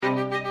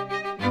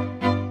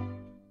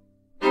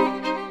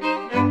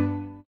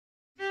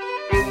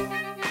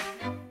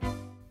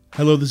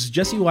Hello, this is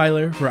Jesse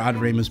Weiler for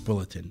Adoremus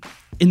Bulletin.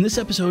 In this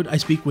episode, I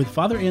speak with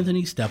Father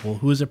Anthony Steppel,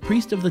 who is a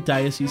priest of the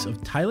Diocese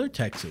of Tyler,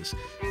 Texas,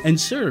 and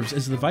serves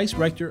as the Vice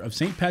Rector of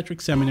St.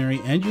 Patrick's Seminary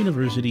and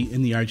University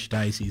in the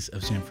Archdiocese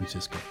of San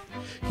Francisco.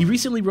 He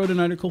recently wrote an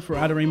article for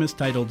Adoremus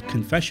titled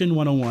Confession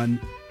 101,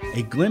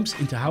 a glimpse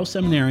into how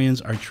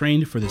seminarians are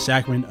trained for the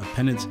Sacrament of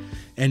Penance.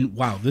 And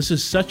wow, this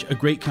is such a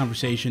great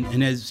conversation,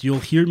 and as you'll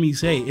hear me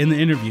say in the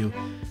interview,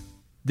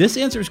 this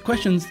answers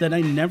questions that I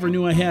never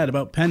knew I had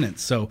about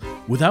penance. So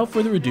without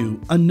further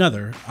ado,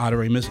 another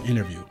Adoremus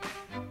interview.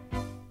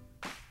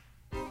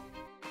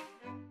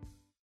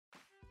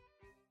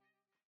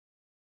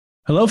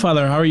 Hello,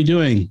 Father. How are you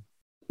doing?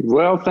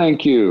 Well,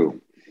 thank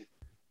you.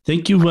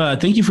 Thank you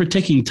for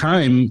taking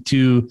time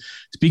to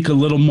speak a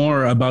little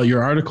more about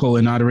your article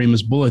in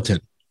Adoremus Bulletin.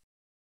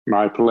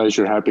 My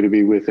pleasure. Happy to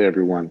be with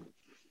everyone.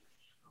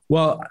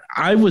 Well,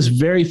 I was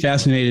very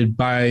fascinated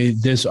by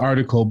this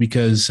article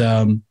because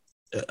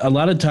a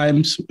lot of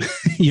times,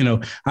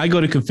 I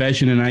go to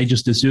confession and I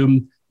just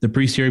assume the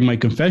priest hearing my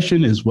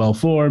confession is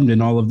well-formed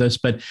and all of this,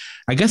 but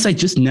I guess I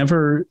just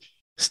never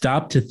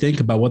stopped to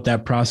think about what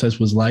that process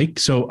was like.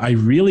 So I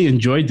really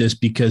enjoyed this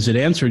because it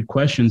answered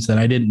questions that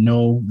I didn't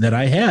know that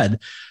I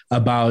had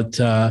about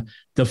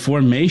the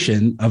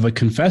formation of a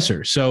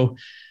confessor. So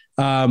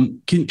can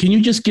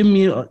you just give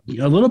me a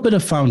little bit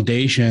of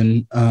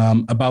foundation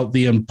about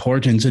the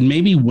importance and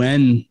maybe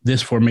when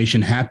this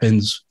formation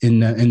happens in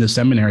the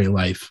seminary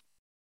life?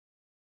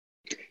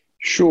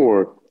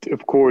 Sure.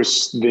 Of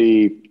course,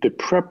 the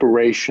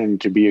preparation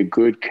to be a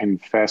good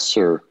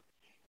confessor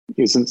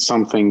isn't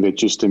something that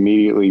just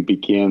immediately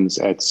begins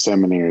at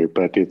seminary,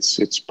 but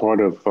it's part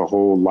of a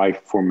whole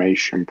life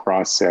formation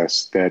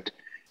process that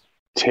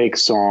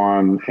takes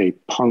on a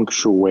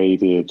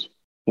punctuated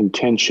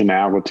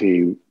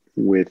intentionality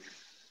with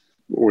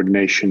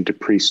ordination to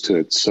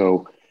priesthood.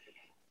 So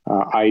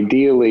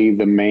ideally,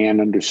 the man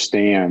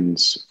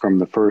understands from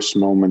the first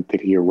moment that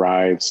he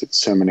arrives at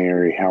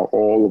seminary how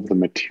all of the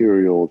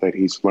material that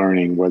he's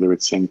learning, whether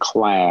it's in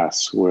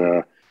class,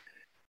 where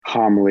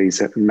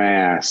homilies at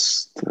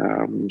Mass,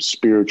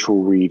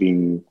 spiritual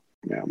reading,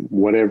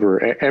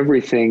 whatever,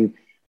 everything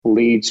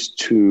leads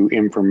to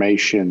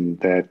information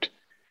that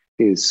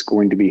is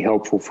going to be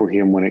helpful for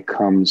him when it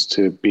comes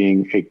to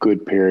being a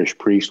good parish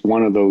priest.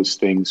 One of those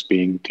things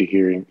being to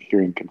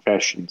hearing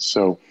confessions.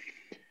 So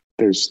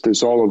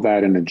there's all of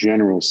that in a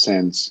general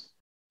sense.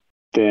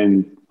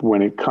 Then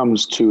when it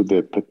comes to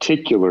the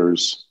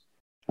particulars,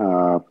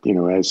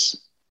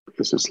 as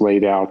is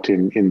laid out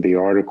in the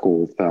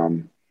article,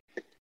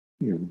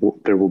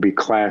 there will be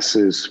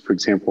classes, for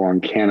example, on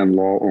canon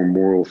law or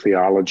moral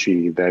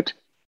theology that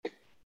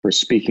are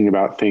speaking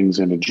about things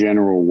in a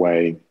general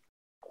way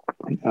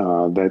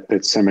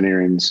that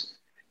seminarians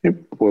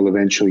will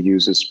eventually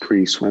use as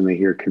priests when they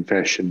hear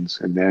confessions.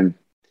 And then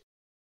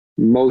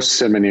most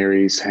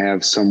seminaries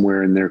have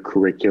somewhere in their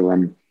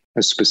curriculum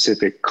a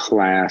specific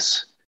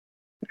class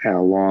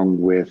along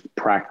with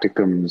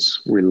practicums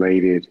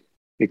related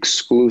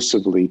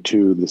exclusively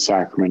to the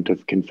sacrament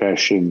of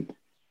confession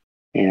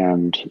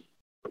and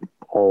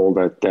all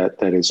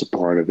that is a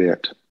part of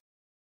it.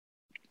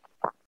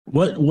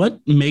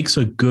 What makes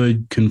a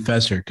good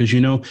confessor? Because,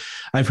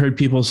 I've heard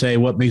people say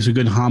what makes a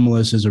good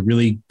homilist is a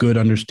really good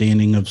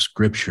understanding of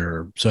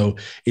Scripture. So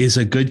is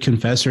a good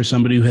confessor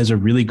somebody who has a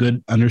really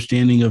good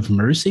understanding of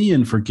mercy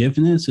and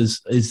forgiveness?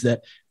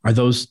 Are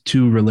those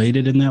two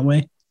related in that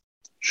way?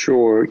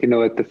 Sure.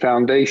 At the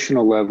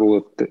foundational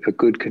level, a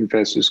good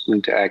confessor is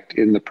going to act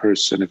in the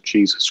person of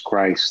Jesus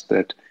Christ,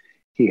 that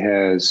he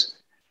has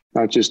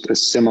not just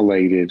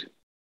assimilated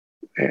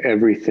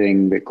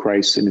everything that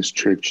Christ and his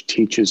church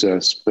teaches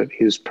us, but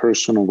his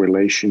personal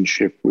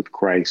relationship with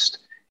Christ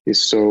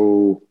is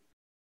so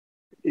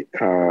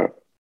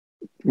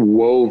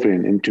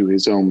woven into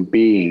his own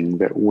being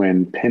that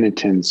when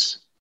penitents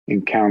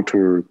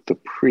encounter the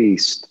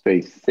priest,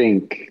 they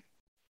think,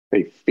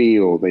 they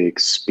feel, they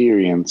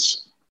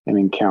experience an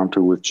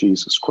encounter with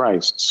Jesus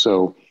Christ.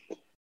 So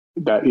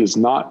that is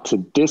not to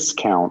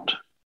discount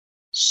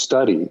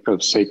study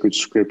of sacred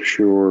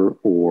Scripture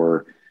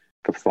or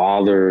the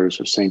Fathers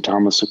or St.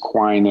 Thomas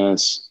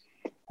Aquinas,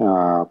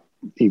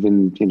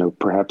 even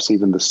perhaps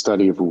even the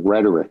study of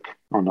rhetoric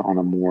on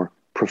a more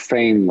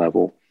profane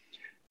level.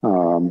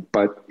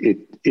 But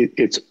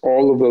it's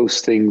all of those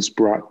things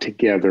brought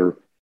together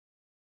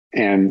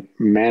and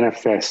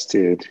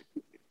manifested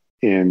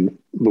in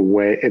the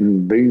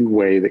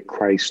way that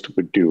Christ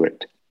would do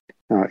it.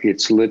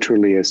 It's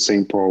literally, as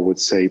St. Paul would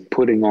say,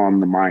 putting on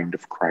the mind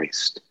of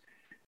Christ.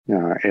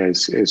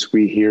 As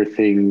we hear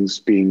things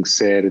being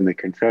said in the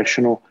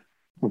confessional,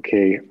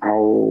 okay,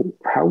 how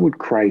would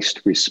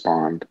Christ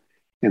respond?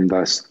 And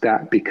thus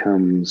that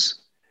becomes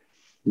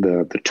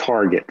the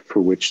target for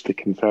which the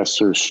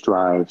confessor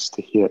strives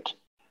to hit,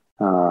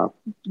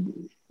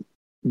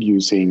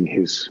 using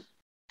his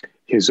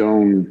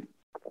own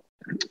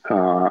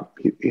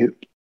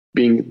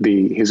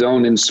his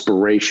own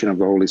inspiration of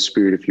the Holy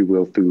Spirit, if you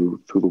will,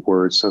 through the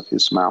words of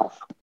his mouth.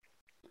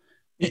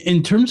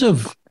 In terms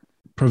of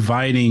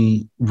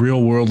providing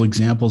real world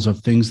examples of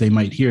things they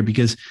might hear.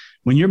 Because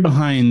when you're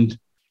behind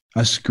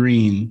a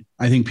screen,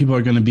 I think people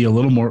are going to be a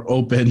little more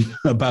open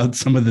about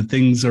some of the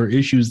things or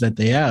issues that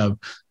they have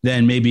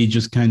than maybe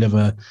just kind of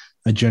a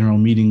general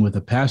meeting with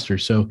a pastor.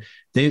 So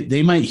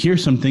they might hear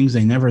some things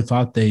they never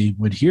thought they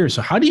would hear.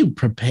 So how do you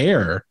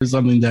prepare for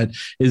something that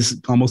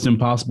is almost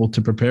impossible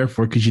to prepare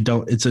for because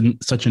it's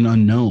such an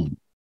unknown?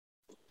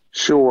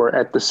 Sure.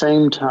 At the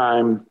same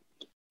time,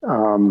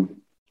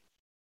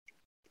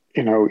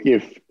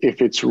 if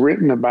it's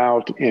written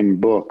about in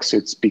books,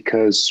 it's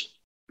because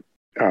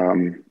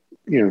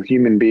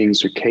human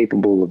beings are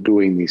capable of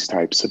doing these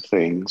types of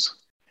things.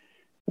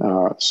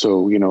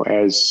 So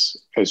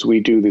as we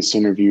do this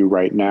interview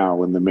right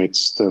now in the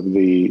midst of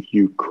the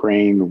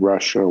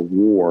Ukraine-Russia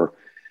war,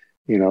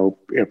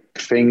 if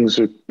things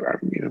are,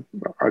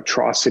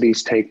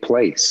 atrocities take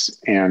place,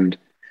 and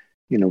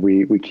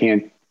we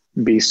can't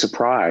be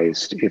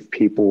surprised if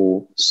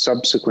people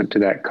subsequent to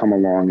that come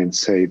along and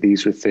say,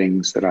 these are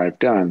things that I've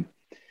done.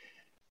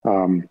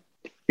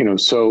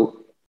 So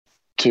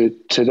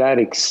to that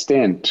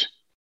extent,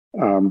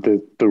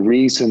 the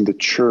reason the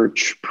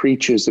church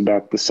preaches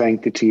about the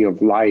sanctity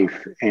of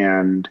life,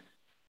 and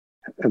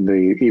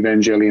the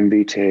Evangelium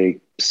Vitae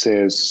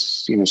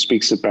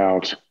speaks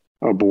about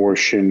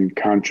abortion,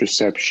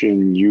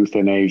 contraception,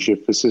 euthanasia,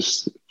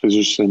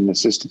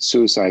 physician-assisted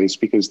suicide, is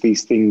because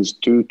these things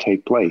do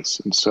take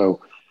place. And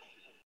so,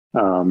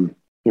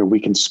 we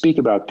can speak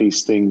about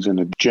these things in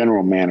a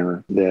general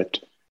manner that,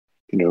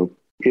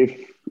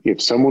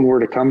 if someone were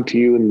to come to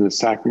you in the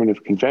sacrament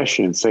of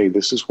confession and say,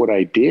 this is what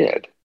I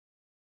did,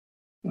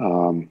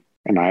 and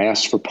I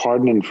asked for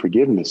pardon and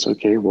forgiveness,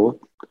 okay, well,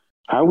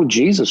 how would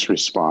Jesus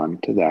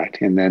respond to that?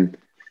 And then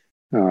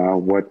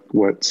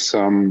what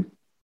some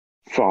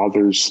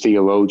fathers,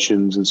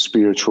 theologians, and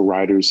spiritual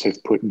writers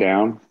have put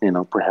down,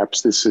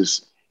 perhaps this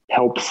is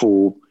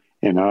helpful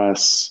in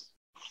us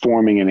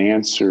forming an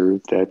answer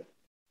that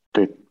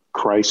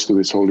Christ through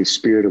his Holy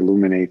Spirit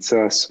illuminates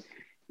us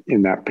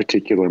in that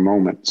particular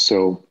moment.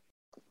 So,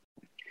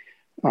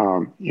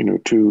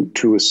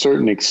 to a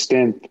certain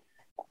extent,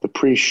 the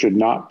priest should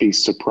not be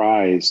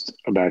surprised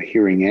about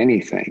hearing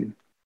anything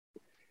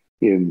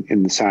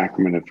in the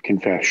sacrament of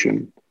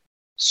confession.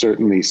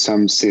 Certainly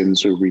some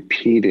sins are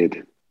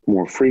repeated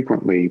more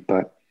frequently,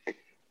 but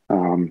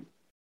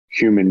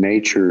human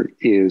nature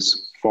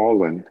is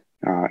fallen.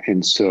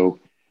 And so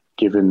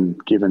given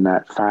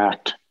that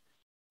fact,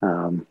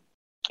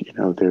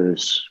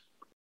 there's,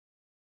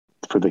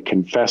 for the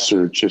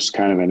confessor, just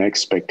kind of an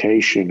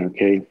expectation,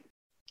 okay,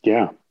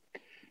 yeah.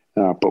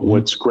 But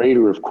what's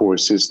greater, of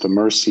course, is the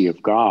mercy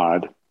of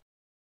God,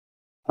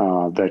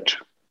 that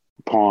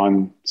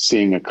upon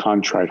seeing a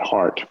contrite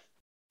heart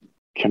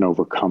can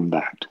overcome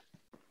that.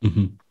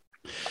 Mm-hmm.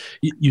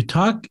 You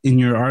talk in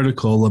your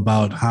article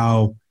about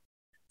how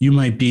you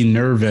might be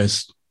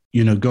nervous,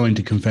 going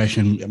to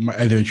confession,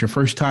 either it's your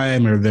first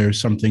time or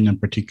there's something in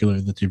particular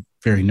that you're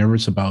very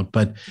nervous about.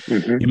 But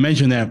you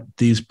mentioned that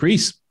these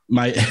priests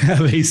might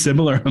have a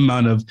similar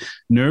amount of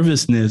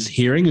nervousness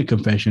hearing a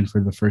confession for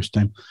the first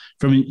time.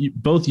 From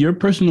both your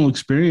personal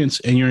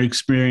experience and your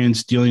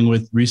experience dealing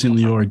with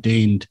recently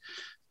ordained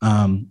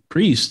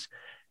priests,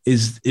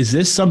 is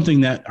this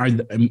something that are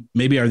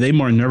they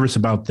more nervous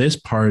about this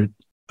part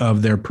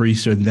of their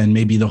priesthood than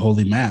maybe the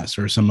Holy Mass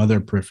or some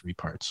other periphery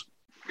parts?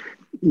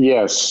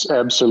 Yes,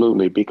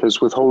 absolutely. Because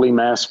with Holy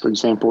Mass, for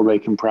example, they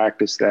can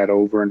practice that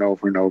over and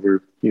over and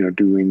over,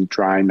 doing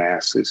dry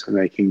masses, and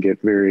they can get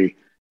very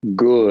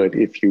good,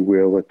 if you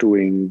will, at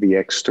doing the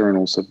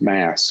externals of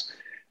Mass.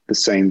 The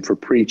same for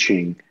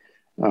preaching,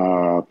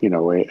 a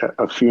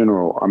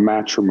funeral, a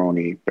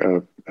matrimony,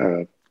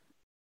 an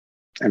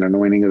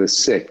anointing of the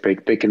sick.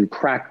 They can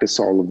practice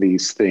all of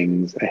these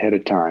things ahead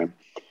of time.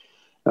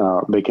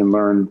 They can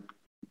learn,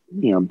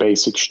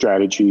 basic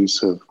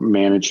strategies of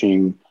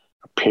managing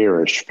a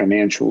parish,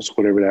 financials,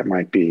 whatever that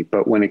might be.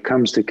 But when it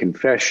comes to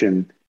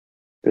confession,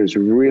 there's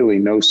really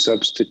no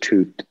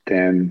substitute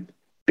than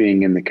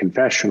being in the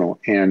confessional.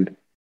 And,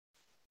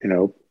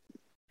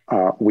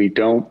 we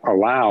don't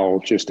allow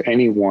just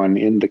anyone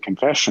in the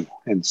confessional.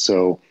 And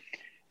so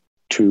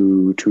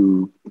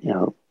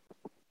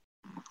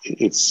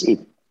it's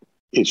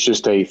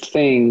just a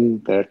thing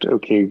that,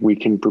 okay, we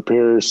can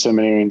prepare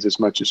seminarians as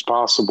much as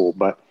possible,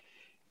 but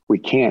we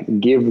can't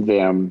give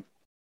them,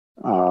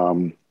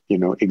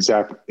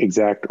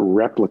 exact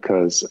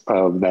replicas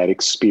of that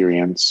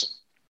experience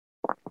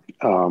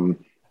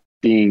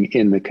being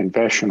in the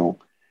confessional.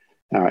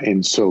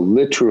 And so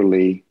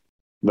literally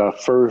the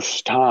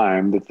first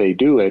time that they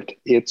do it,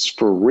 it's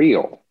for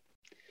real.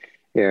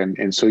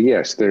 And so,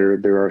 yes,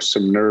 there are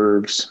some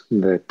nerves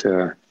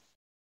that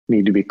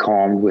need to be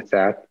calmed with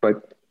that.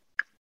 But,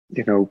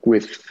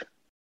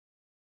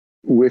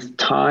 with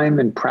time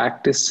and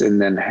practice,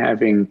 and then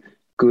having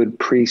good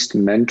priest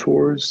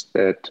mentors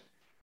that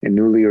a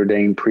newly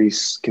ordained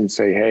priest can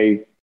say,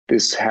 hey,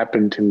 this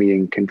happened to me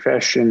in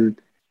confession,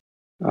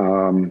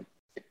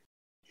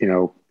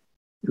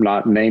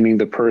 not naming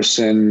the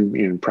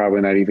person,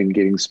 probably not even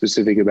getting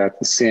specific about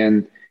the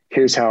sin,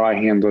 here's how I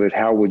handled it.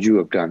 How would you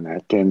have done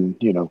that? Then,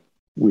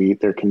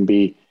 there can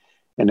be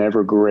an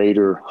ever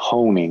greater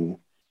honing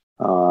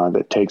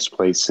that takes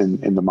place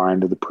in the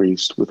mind of the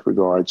priest with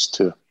regards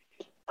to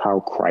how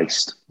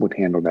Christ would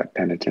handle that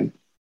penitent.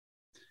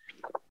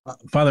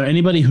 Father,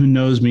 anybody who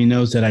knows me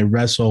knows that I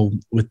wrestle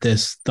with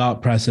this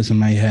thought process in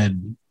my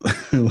head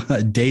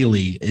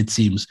daily, it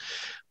seems.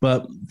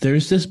 But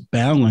there's this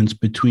balance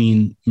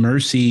between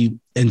mercy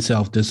and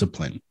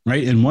self-discipline,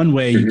 right? In one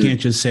way, you can't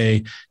just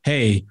say,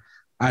 hey,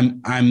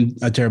 I'm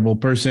a terrible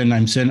person.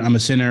 I'm a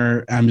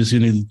sinner. I'm just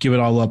going to give it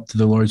all up to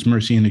the Lord's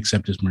mercy and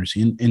accept his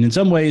mercy. And in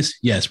some ways,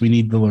 yes, we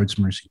need the Lord's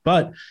mercy.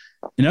 But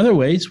in other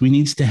ways, we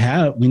need to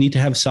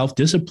have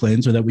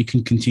self-discipline so that we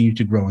can continue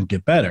to grow and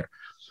get better.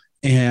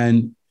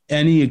 And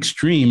any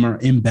extreme or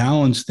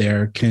imbalance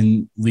there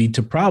can lead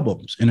to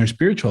problems in our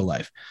spiritual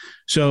life.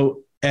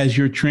 So as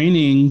you're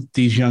training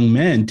these young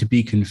men to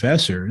be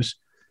confessors,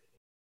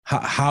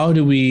 how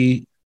do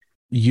we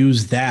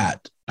use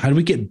that? How do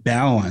we get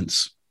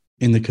balance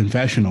in the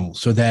confessional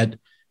so that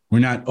we're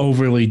not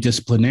overly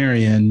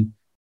disciplinarian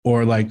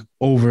or like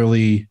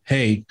overly,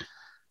 hey,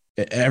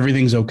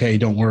 everything's okay,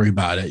 don't worry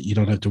about it. You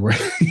don't have to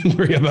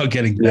worry about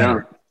getting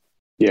better.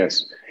 Yeah.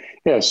 Yes.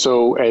 Yeah.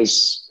 So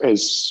as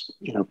is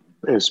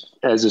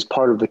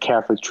part of the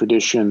Catholic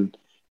tradition,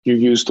 you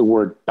use the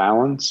word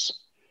balance,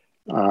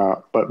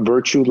 but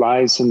virtue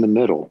lies in the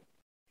middle.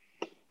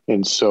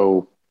 And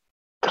so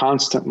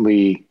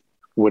constantly,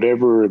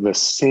 whatever the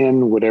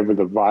sin, whatever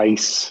the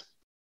vice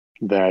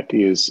that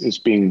is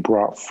being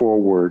brought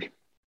forward,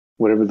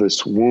 whatever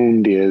this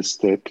wound is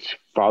that,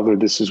 Father,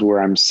 this is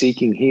where I'm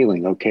seeking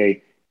healing.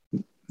 Okay,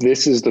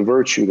 this is the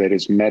virtue that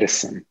is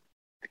medicine.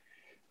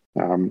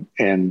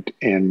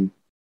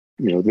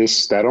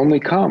 This that only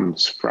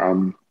comes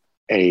from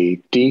a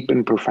deep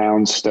and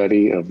profound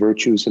study of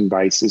virtues and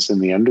vices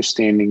and the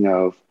understanding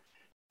of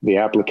the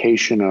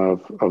application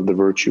of the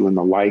virtue in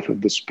the life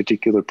of this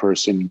particular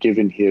person,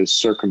 given his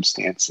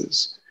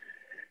circumstances,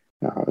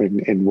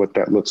 and what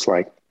that looks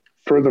like.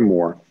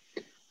 Furthermore,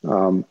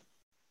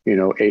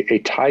 a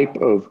type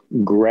of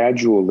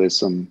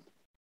gradualism,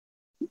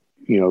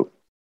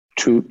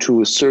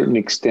 to a certain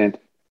extent,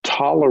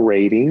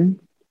 tolerating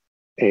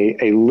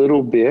a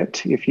little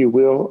bit, if you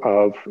will,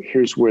 of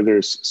here's where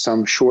there's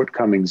some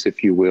shortcomings,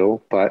 if you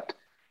will, but,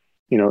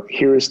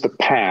 here is the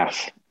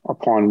path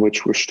upon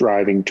which we're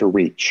striving to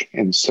reach.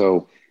 And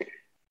so,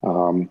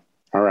 all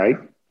right,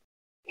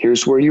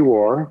 here's where you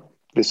are.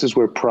 This is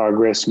where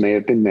progress may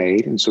have been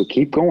made. And so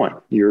keep going.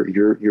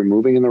 You're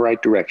moving in the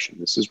right direction.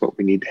 This is what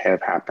we need to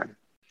have happen.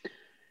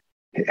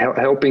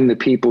 Helping the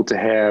people to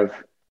have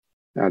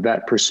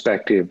that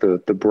perspective,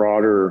 the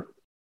broader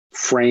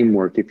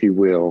framework, if you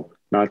will,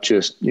 not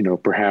just,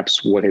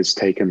 perhaps what has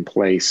taken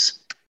place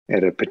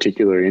at a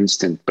particular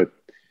instant, but,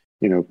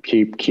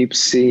 keep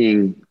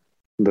seeing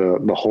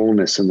the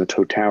wholeness and the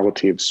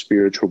totality of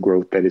spiritual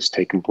growth that has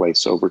taken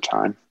place over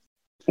time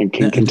and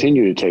can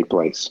continue to take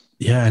place.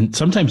 Yeah. And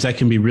sometimes that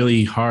can be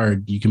really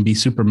hard. You can be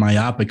super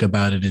myopic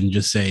about it and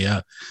just say,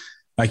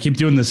 I keep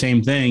doing the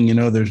same thing,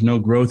 there's no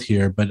growth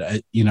here. But,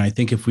 I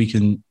think if we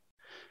can,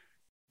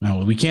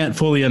 we can't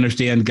fully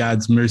understand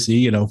God's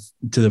mercy, to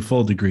the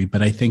full degree,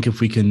 but I think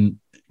if we can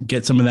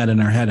get some of that in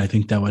our head, I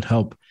think that would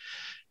help.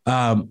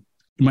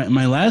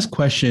 My last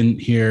question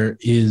here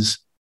is,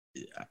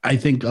 I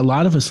think a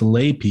lot of us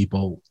lay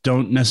people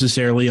don't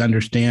necessarily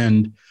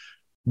understand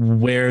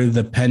where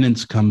the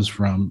penance comes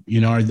from.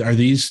 Are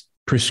these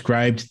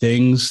prescribed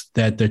things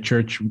that the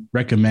church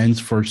recommends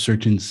for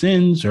certain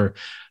sins, or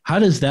how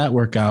does that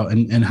work out?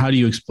 And how do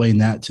you explain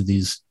that to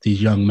these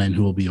young men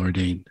who will be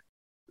ordained?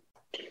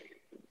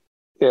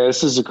 Yeah,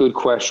 this is a good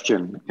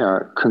question.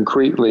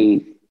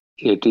 Concretely,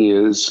 it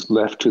is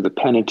left to the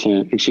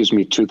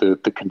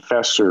the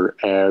confessor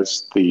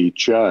as the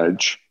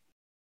judge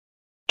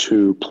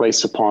to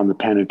place upon the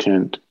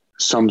penitent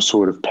some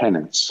sort of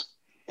penance.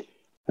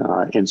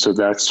 And so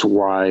that's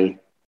why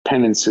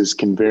penances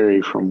can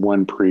vary from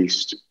one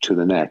priest to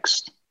the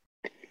next.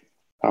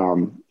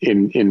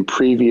 In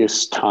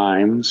previous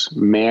times,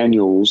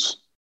 manuals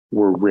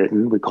were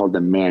written. We called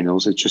them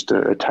manuals. It's just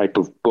a type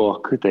of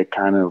book that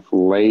kind of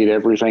laid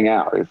everything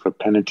out. If a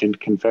penitent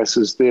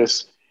confesses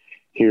this,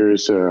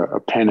 here's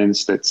a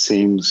penance that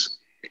seems,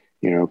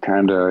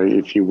 kind of,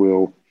 if you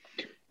will,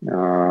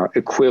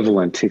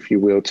 equivalent, if you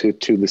will, to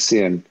the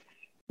sin.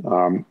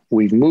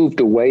 We've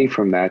moved away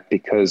from that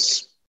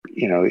because,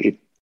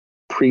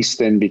 priests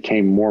then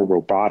became more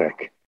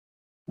robotic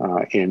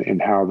in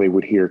how they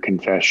would hear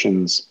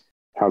confessions,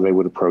 how they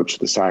would approach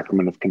the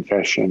sacrament of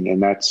confession.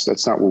 And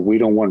that's not what we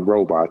don't want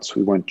robots.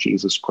 We want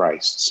Jesus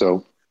Christ.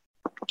 So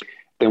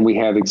then we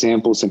have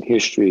examples in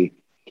history,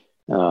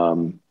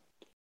 the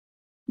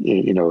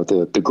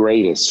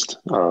greatest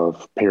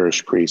of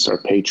parish priests,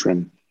 our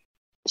patron,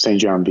 St.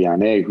 John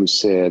Vianney, who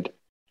said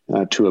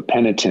to a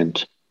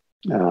penitent,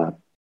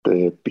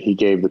 he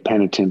gave the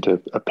penitent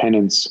a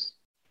penance.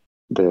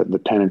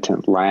 The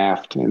penitent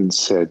laughed and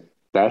said,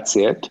 "That's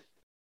it."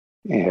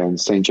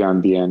 And St.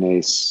 John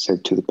Vianney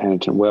said to the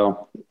penitent,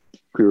 "Well,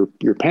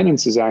 your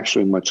penance is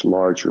actually much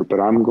larger, but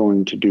I'm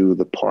going to do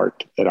the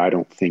part that I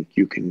don't think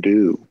you can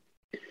do.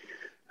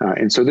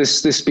 And so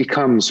this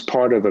becomes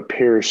part of a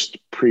parish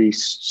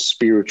priest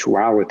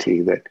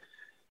spirituality that,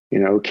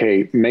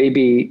 okay,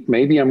 maybe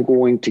I'm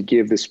going to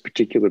give this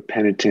particular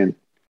penitent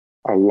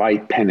a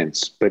light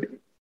penance, but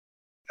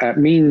that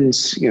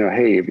means,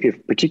 hey,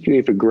 particularly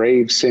if a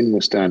grave sin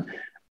was done,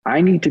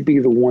 I need to be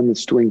the one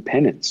that's doing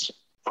penance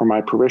for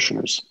my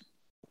parishioners.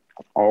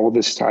 All of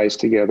this ties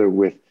together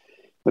with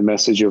the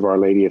message of Our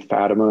Lady of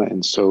Fatima.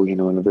 And so, in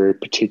a very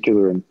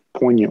particular and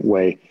poignant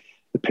way,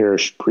 the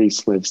parish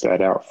priest lives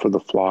that out for the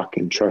flock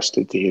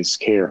entrusted to his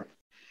care.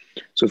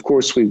 So, of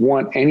course, we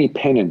want any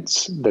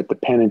penance that the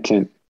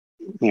penitent,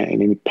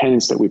 and any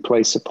penance that we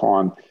place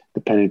upon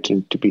the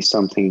penitent to be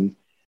something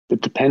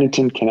that the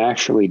penitent can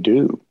actually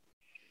do.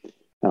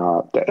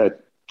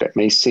 That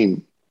may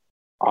seem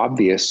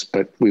obvious,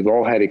 but we've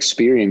all had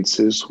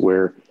experiences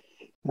where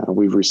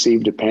we've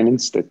received a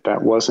penance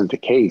that wasn't the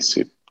case.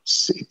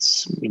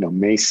 It's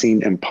may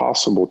seem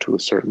impossible to a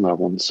certain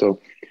level, and so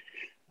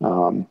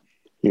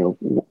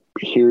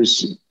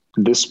here's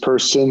this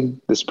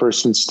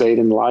person's state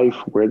in life,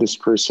 where this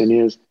person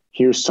is.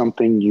 Here's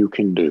something you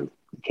can do,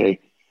 okay?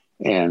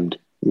 And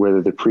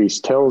whether the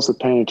priest tells the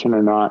penitent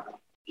or not,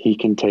 he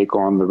can take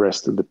on the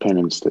rest of the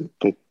penance that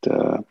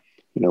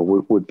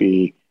would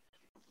be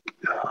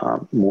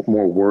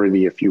more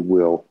worthy, if you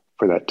will,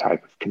 for that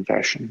type of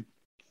confession.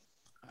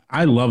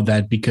 I love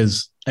that,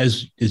 because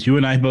as you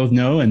and I both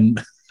know,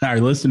 and our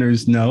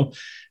listeners know,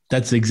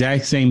 that's the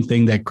exact same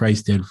thing that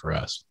Christ did for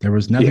us. There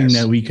was nothing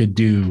that we could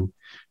do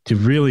to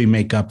really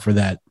make up for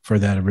that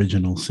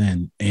original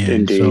sin.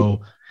 And Indeed.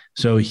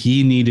 so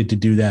he needed to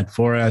do that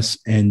for us,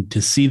 and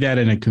to see that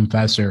in a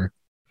confessor,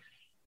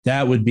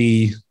 that would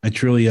be a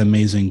truly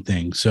amazing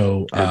thing.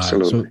 So,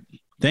 Absolutely. So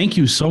thank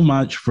you so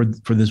much for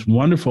this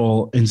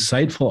wonderful,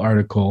 insightful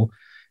article.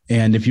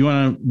 And if you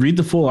want to read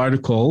the full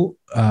article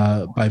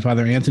by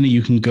Father Anthony,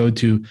 you can go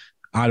to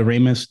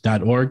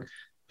adoramus.org.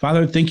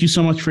 Father, thank you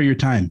so much for your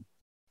time.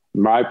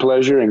 My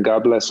pleasure, and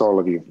God bless all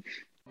of you.